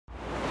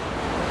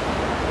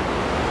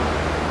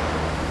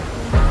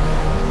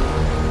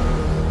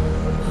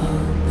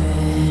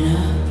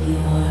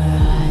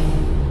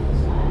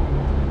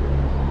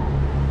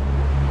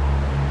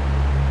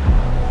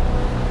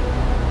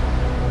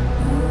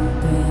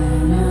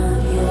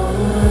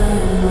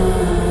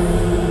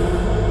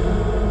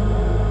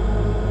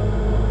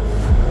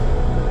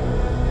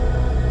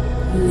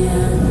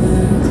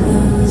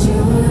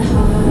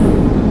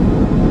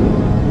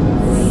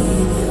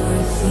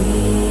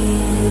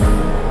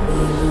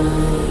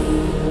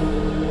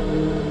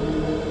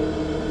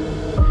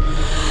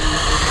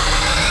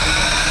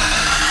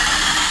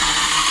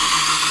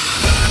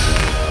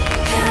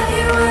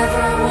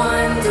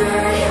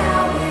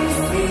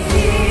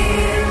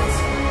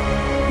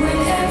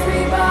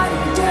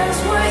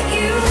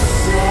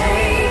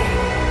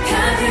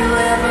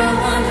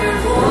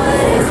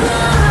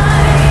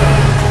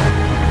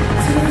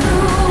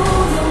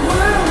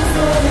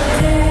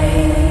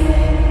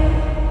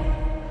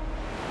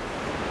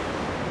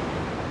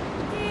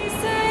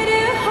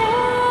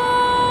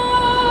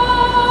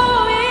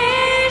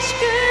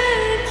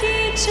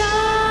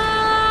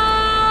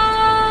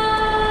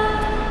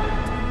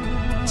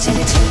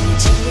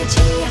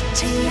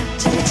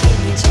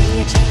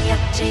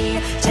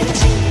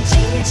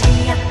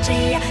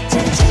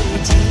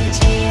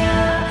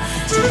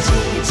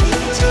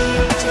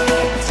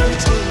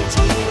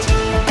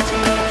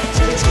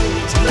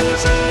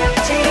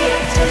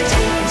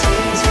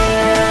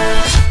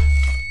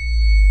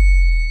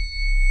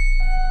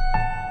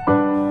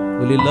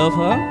Will you love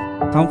her,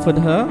 comfort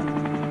her,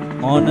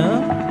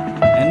 honor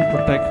and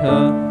protect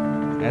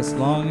her as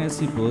long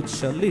as you both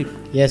shall live?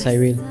 Yes, I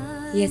will.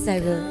 Yes, I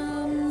will.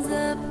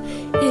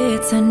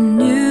 It's a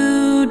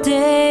new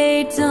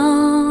day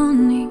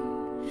dawning.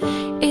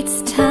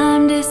 It's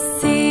time to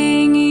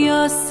sing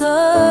your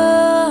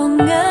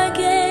song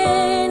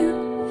again.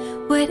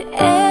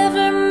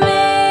 Whatever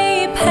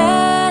may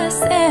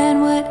pass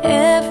and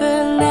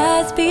whatever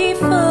lies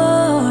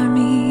before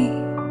me,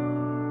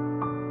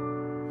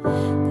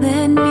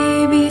 let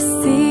me be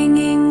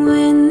singing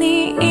when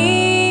the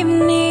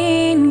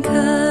evening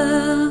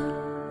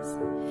comes.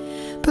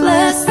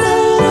 Bless the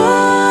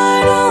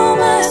Lord, oh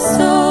my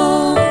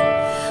soul,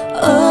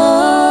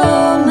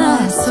 oh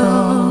my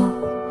soul.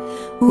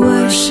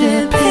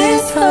 Worship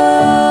His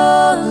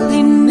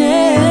holy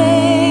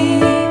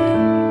name.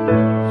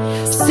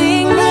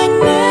 Sing like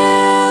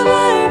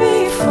never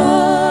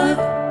before,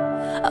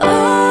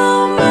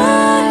 oh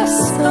my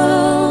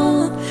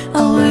soul.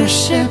 I'll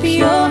worship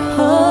Your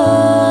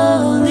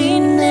holy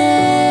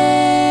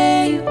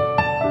name.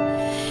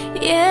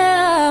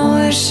 Yeah, I'll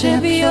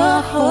worship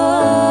Your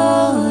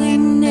holy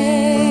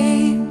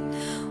name.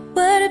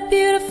 What a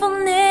beautiful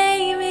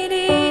name it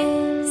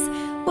is.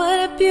 What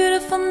a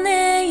beautiful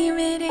name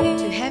it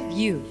is. To have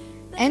you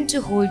and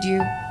to hold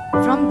you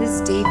from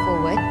this day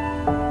forward,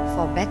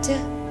 for better,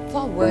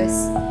 for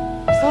worse,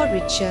 for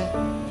richer,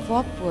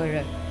 for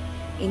poorer,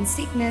 in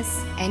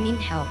sickness and in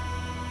health,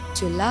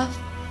 to love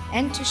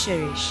and to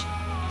cherish,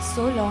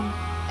 so long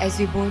as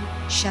we both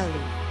shall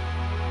live.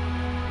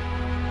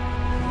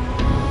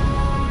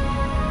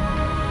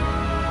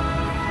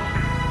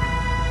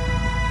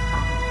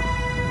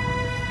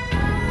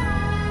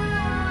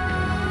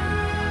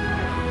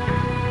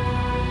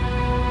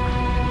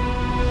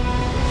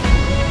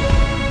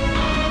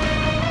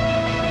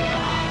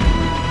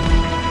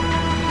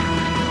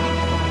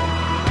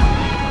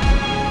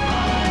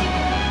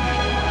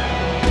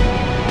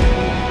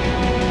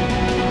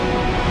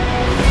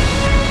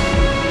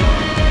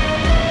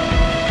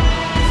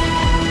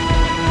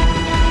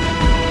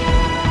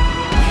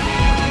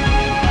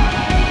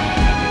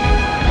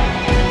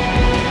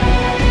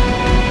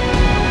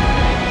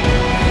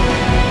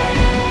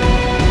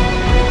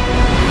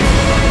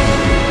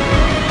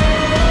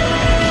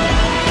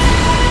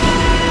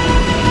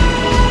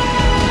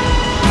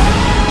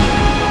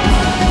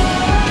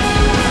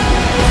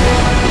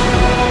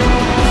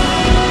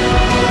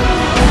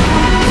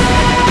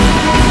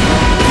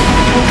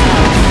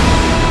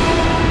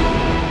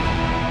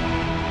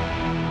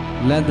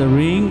 Let the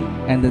ring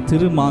and the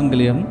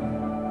Tirumangalyam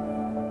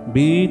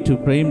be to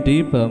Prem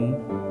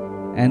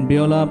and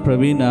Beulah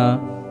Pravina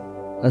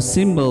a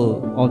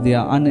symbol of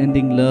their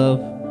unending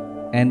love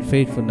and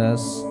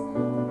faithfulness,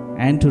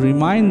 and to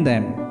remind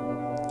them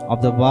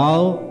of the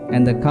vow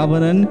and the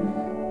covenant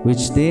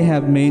which they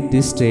have made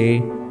this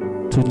day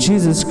to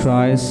Jesus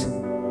Christ,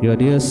 your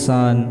dear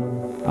Son,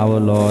 our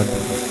Lord.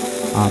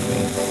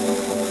 Amen.